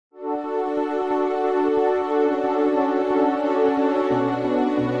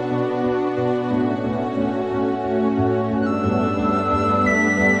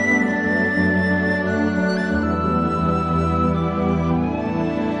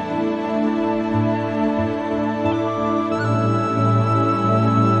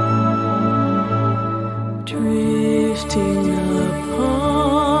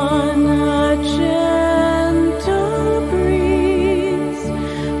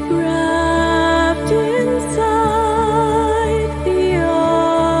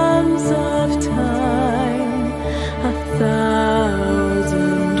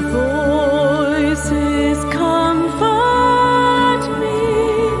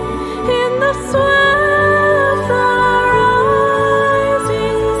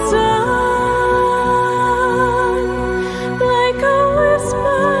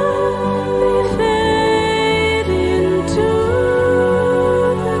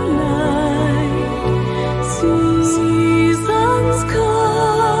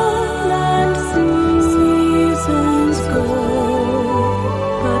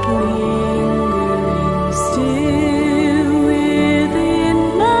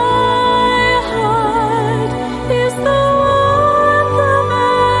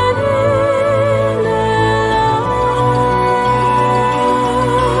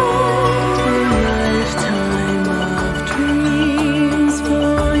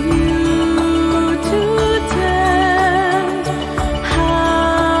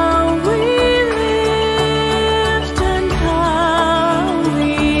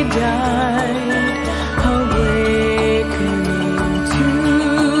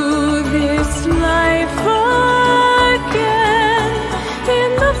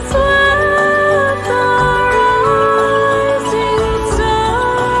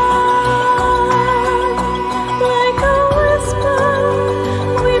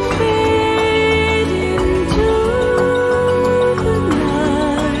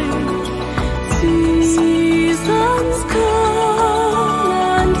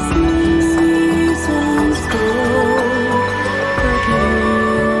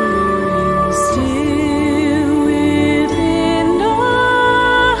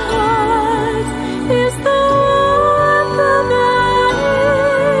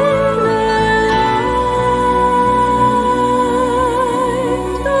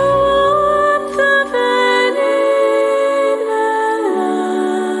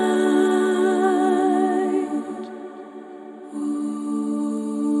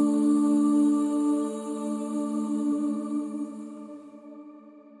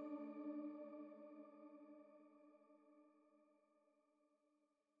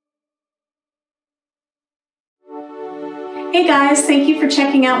Hey guys, thank you for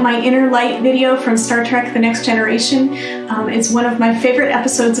checking out my Inner Light video from Star Trek The Next Generation. It's one of my favorite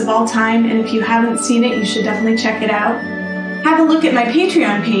episodes of all time, and if you haven't seen it, you should definitely check it out. Have a look at my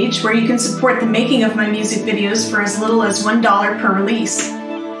Patreon page where you can support the making of my music videos for as little as $1 per release.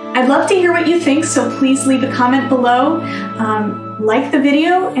 I'd love to hear what you think, so please leave a comment below, like the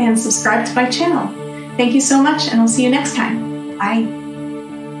video, and subscribe to my channel. Thank you so much, and I'll see you next time. Bye.